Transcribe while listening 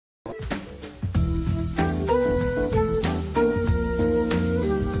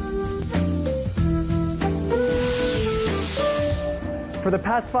For the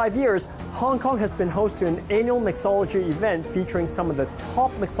past 5 years, Hong Kong has been host to an annual mixology event featuring some of the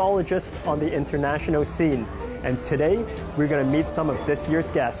top mixologists on the international scene. And today, we're going to meet some of this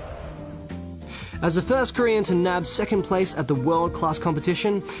year's guests. As the first Korean to nab second place at the world-class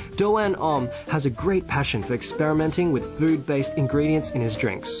competition, Do-an has a great passion for experimenting with food-based ingredients in his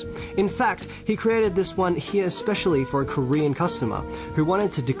drinks. In fact, he created this one here especially for a Korean customer who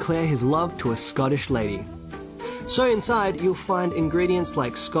wanted to declare his love to a Scottish lady. So inside, you'll find ingredients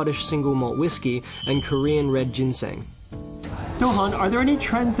like Scottish single malt whiskey and Korean red ginseng. Do-han, are there any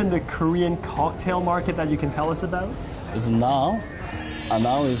trends in the Korean cocktail market that you can tell us about?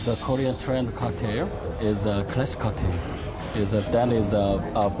 Now is the Korean trend cocktail, is a classic cocktail. Then is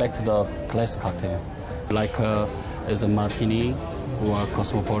back to the classic cocktail. Like is a martini, or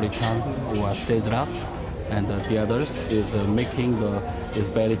cosmopolitan, or Cesar, and the others is is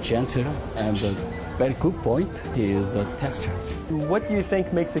very gentle, and the very good point is texture. What do you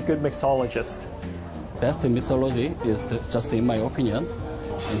think makes a good mixologist? Best mixology is just in my opinion,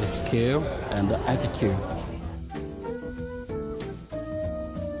 is the skill and the attitude.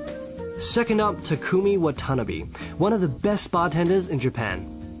 Second up, Takumi Watanabe, one of the best bartenders in Japan.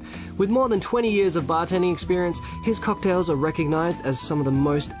 With more than 20 years of bartending experience, his cocktails are recognized as some of the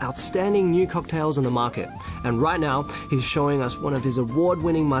most outstanding new cocktails on the market. And right now, he's showing us one of his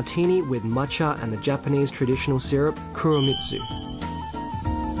award-winning martini with matcha and the Japanese traditional syrup, kuromitsu.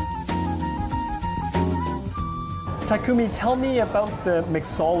 Takumi, tell me about the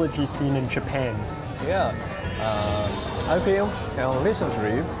mixology scene in Japan. Yeah, I feel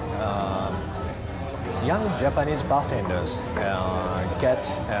recently young Japanese bartenders get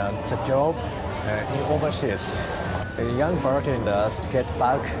the job in overseas. The young bartenders get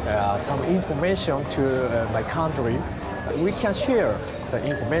back some information to my country. We can share the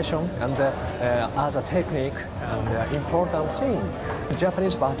information and other technique and important thing.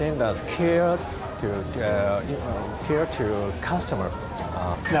 Japanese bartenders care to customer.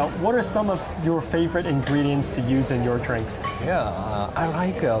 Now, what are some of your favorite ingredients to use in your drinks? Yeah, I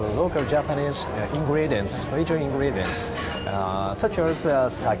like local Japanese ingredients, regional ingredients, such as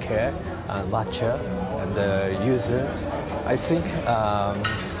sake, matcha, and yuzu. I think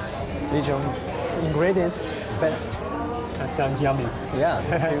regional ingredients best. That sounds yummy. Yeah,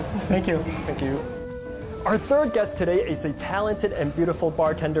 thank you. Thank you. Thank you. Our third guest today is a talented and beautiful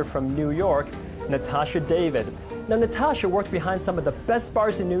bartender from New York, Natasha David. Now, Natasha worked behind some of the best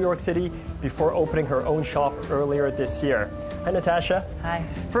bars in New York City before opening her own shop earlier this year. Hi, Natasha. Hi.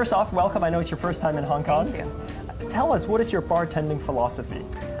 First off, welcome. I know it's your first time in Hong Kong. Thank you. Tell us, what is your bartending philosophy?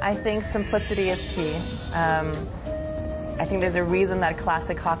 I think simplicity is key. I think there's a reason that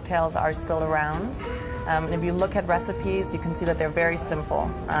classic cocktails are still around. And if you look at recipes, you can see that they're very simple.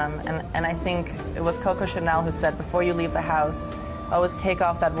 And I think it was Coco Chanel who said, before you leave the house, always take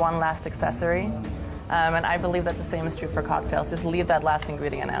off that one last accessory. And I believe that the same is true for cocktails. Just leave that last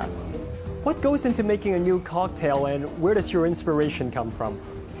ingredient out. What goes into making a new cocktail, and where does your inspiration come from?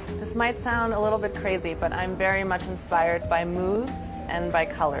 This might sound a little bit crazy, but I'm very much inspired by moods and by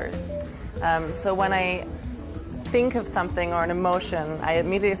colors. So when I think of something or an emotion, I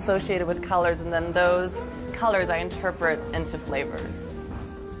immediately associate it with colors, and then those colors I interpret into flavors.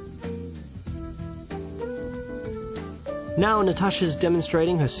 Now Natasha's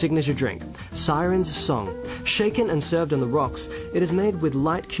demonstrating her signature drink, Siren's Song. Shaken and served on the rocks, it is made with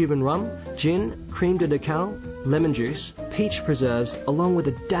light Cuban rum, gin, creme de cacao, lemon juice, peach preserves, along with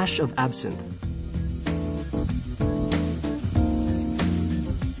a dash of absinthe.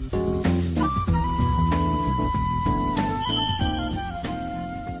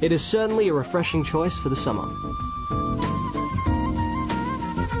 It is certainly a refreshing choice for the summer.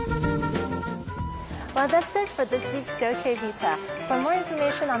 Well, that's it for this week's Dolce Vita. For more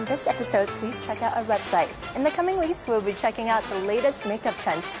information on this episode, please check out our website. In the coming weeks, we'll be checking out the latest makeup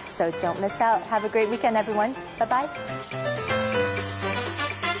trends, so don't miss out. Have a great weekend, everyone. Bye-bye.